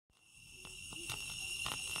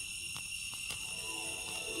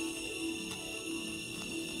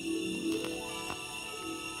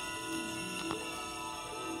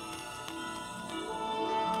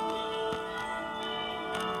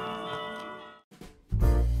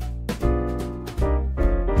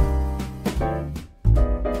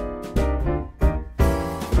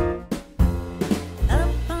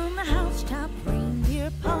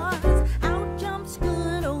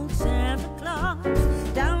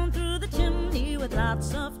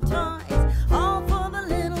lots of toys, all for the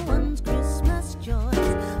little ones' Christmas joys.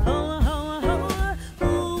 Ho, ho, ho,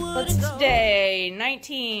 who would What's it go? today?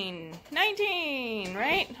 19,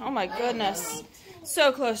 right? Oh my goodness.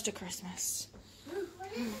 So close to Christmas.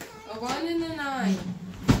 A 1 and a 9.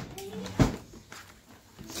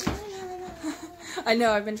 I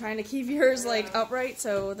know, I've been trying to keep yours like upright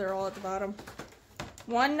so they're all at the bottom.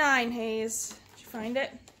 1, 9, Hayes. Did you find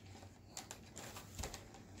it?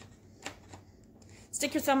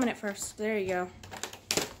 Stick your thumb in it first. There you go.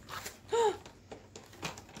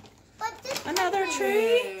 Another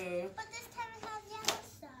tree. But this time it has yellow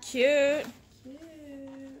stuff. Cute.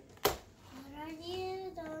 What are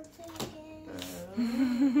you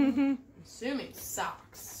I'm assuming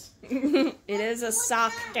socks. It is a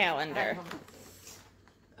sock calendar.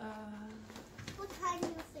 What kind do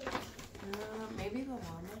you think? Maybe the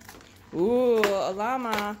llama. Ooh, a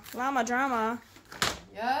llama. Llama drama.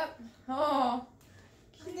 Yep. Oh.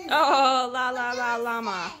 Oh, la la la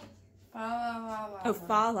llama. Fa la la la. Oh,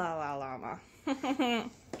 fa la la llama.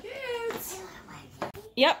 Kids.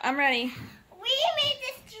 Yep, I'm ready. We made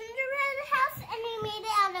this gingerbread house and we made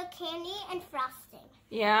it out of candy and frosting.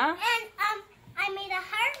 Yeah? And I made a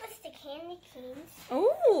heart with the candy canes.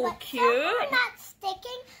 Ooh, But cute. some are not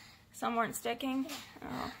sticking. Some weren't sticking.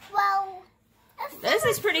 Oh. Well, This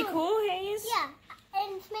some is are pretty cool. cool, Hayes. Yeah,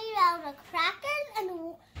 and it's made out of crackers and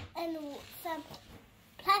some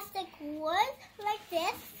plastic wood like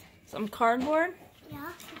this. Some cardboard.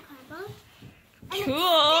 Yeah, some cardboard. And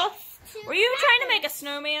Cool. it sticks to Were you trying to crackers. make a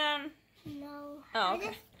snowman? No. Oh, I'm okay.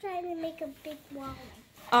 just trying to make a big wall.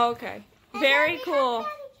 Oh, okay. And Very then we cool. have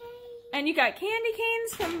candy canes. And you got candy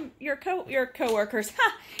canes from your coworkers.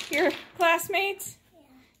 Ha! Your classmates.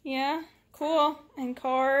 Yeah. Yeah. Cool. And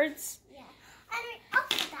cards. Yeah. And we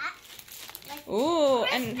also got like Ooh,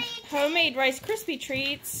 and Crispy homemade Rice Krispie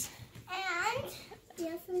treats. and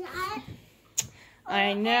yes, we got.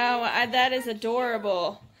 I know. That is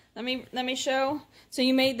adorable. Let me show. So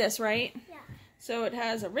you made this, right? Yeah. So it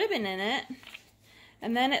has a ribbon in it.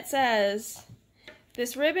 And then it says,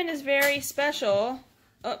 this ribbon is very special.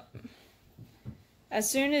 Oh, as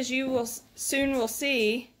soon as you will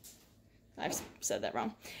see, I've said that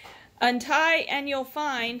wrong. Untie and you'll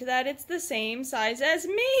find that it's the same size as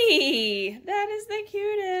me. That is the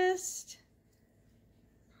cutest.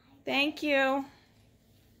 Thank you.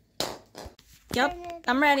 Yep,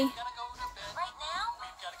 I'm ready. Right now?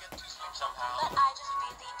 We've got to get to sleep somehow. But I just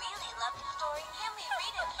really love the story. Can we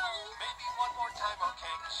read it, please? Maybe one more time,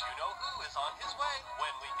 okay? Because you know who is on his way.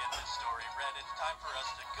 When we get this story read, it's time for us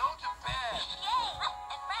to go to bed. Yay!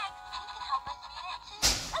 And Rex, you can help us read it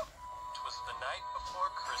too. Twas the night before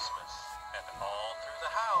Christmas, and all through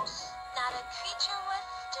the house, not a creature was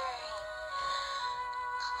stirring.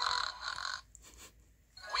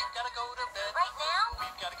 We've got to go to bed. Right now?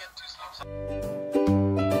 We've got to get to sleep somehow.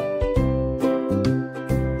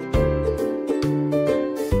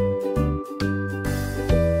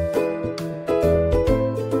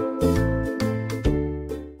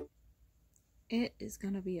 It is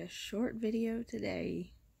going to be a short video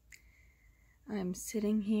today. I'm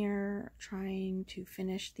sitting here trying to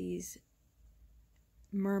finish these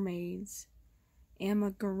mermaids,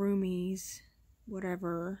 amigurumis,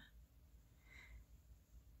 whatever.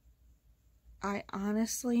 I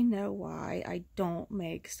honestly know why I don't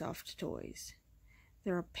make stuffed toys.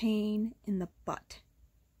 They're a pain in the butt.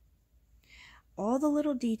 All the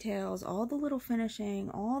little details, all the little finishing,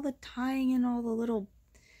 all the tying in all the little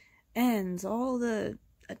ends, all the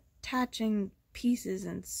attaching pieces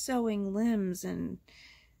and sewing limbs, and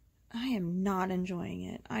I am not enjoying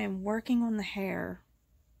it. I am working on the hair.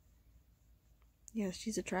 Yes,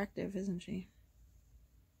 she's attractive, isn't she?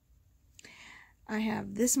 I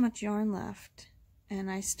have this much yarn left, and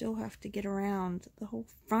I still have to get around the whole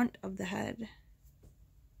front of the head.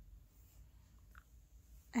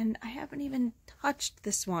 And I haven't even touched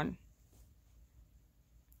this one.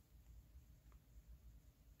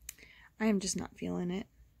 I am just not feeling it.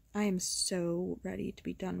 I am so ready to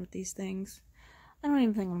be done with these things. I don't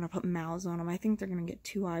even think I'm going to put mouths on them. I think they're going to get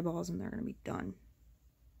 2 eyeballs and they're going to be done.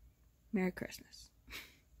 Merry Christmas.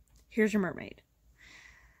 Here's your mermaid.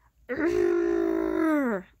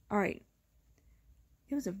 Alright.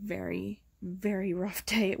 It was a very, very rough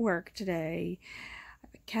day at work today. I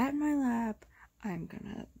have a cat in my lap. I'm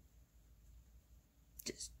gonna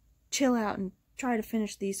just chill out and try to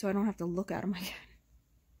finish these so I don't have to look at them again.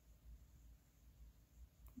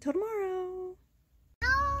 Until tomorrow.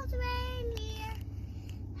 Old reindeer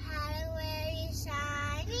had a very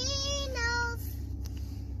shiny nose.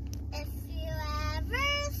 If you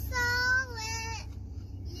ever saw it,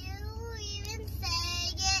 you even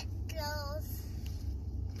say it glows.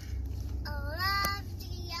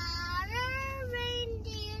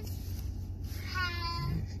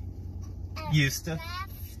 Used to.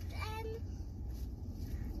 left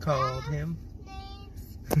and Called him.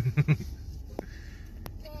 names.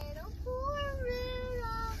 Little poor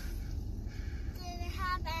Rudolph didn't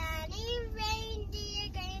have any reindeer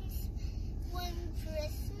games. One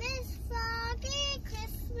Christmas, foggy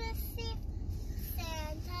Christmas Eve,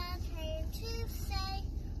 Santa came to say,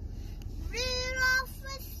 Rudolph,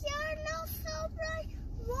 with your nose so bright,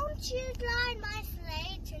 won't you glide my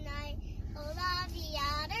sleigh tonight? All of the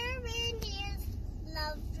other reindeers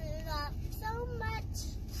love Rudolph so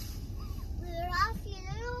much. Rudolph, you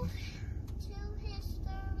know, to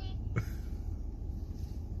history.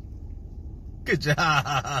 Good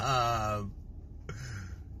job.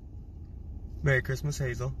 Merry Christmas,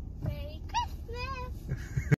 Hazel. Merry